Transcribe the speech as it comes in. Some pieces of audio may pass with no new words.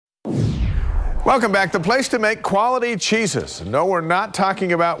Welcome back. The place to make quality cheeses. No, we're not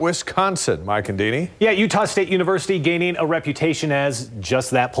talking about Wisconsin, Mike and Deanie. Yeah, Utah State University gaining a reputation as just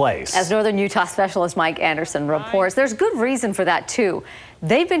that place. As Northern Utah specialist Mike Anderson reports, there's good reason for that, too.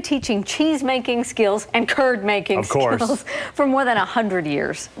 They've been teaching cheese-making skills and curd-making skills for more than 100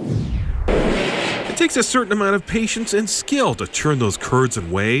 years. It takes a certain amount of patience and skill to churn those curds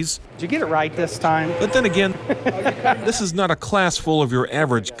and wheys. Did you get it right this time? But then again, this is not a class full of your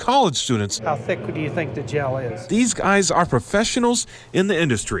average college students. How thick do you think the gel is? These guys are professionals in the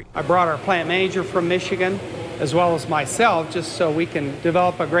industry. I brought our plant manager from Michigan, as well as myself, just so we can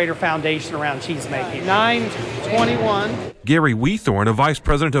develop a greater foundation around cheese making. 921. Gary Weethorn, a vice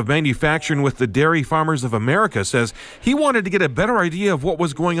president of manufacturing with the Dairy Farmers of America, says he wanted to get a better idea of what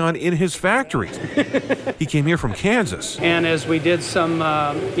was going on in his factories. He came here from Kansas. And as we did some,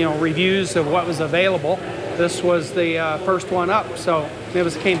 reviews of what was available, this was the first one up, so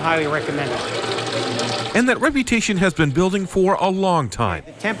it came highly recommended. And that reputation has been building for a long time.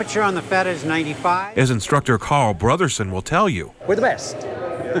 The temperature on the feta is 95. As instructor Carl Brotherson will tell you. We're the best.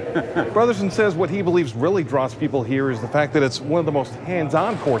 Brotherson says what he believes really draws people here is the fact that it's one of the most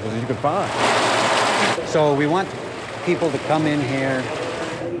hands-on courses you can find. So we want people to come in here,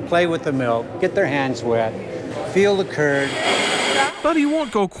 play with the milk, get their hands wet, feel the curd. But he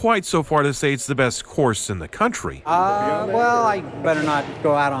won't go quite so far to say it's the best course in the country. Well, I better not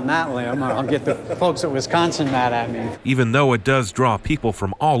go out on that limb, or I'll get the folks at Wisconsin mad at me. Even though it does draw people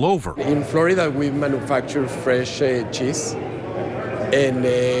from all over. In Florida, we manufacture fresh cheese, and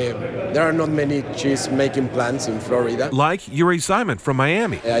there are not many cheese-making plants in Florida. Like Yuri Simon from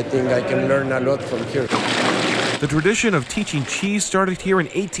Miami. I think I can learn a lot from here. The tradition of teaching cheese started here in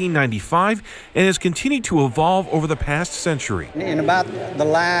 1895 and has continued to evolve over the past century. In about the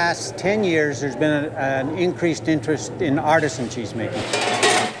last 10 years, there's been an increased interest in artisan cheese making,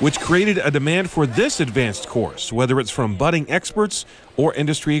 which created a demand for this advanced course, whether it's from budding experts or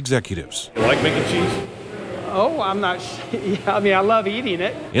industry executives. You like making cheese? Oh, I'm not sure. I love eating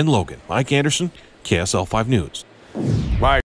it. In Logan, Mike Anderson, KSL 5 News. Mike.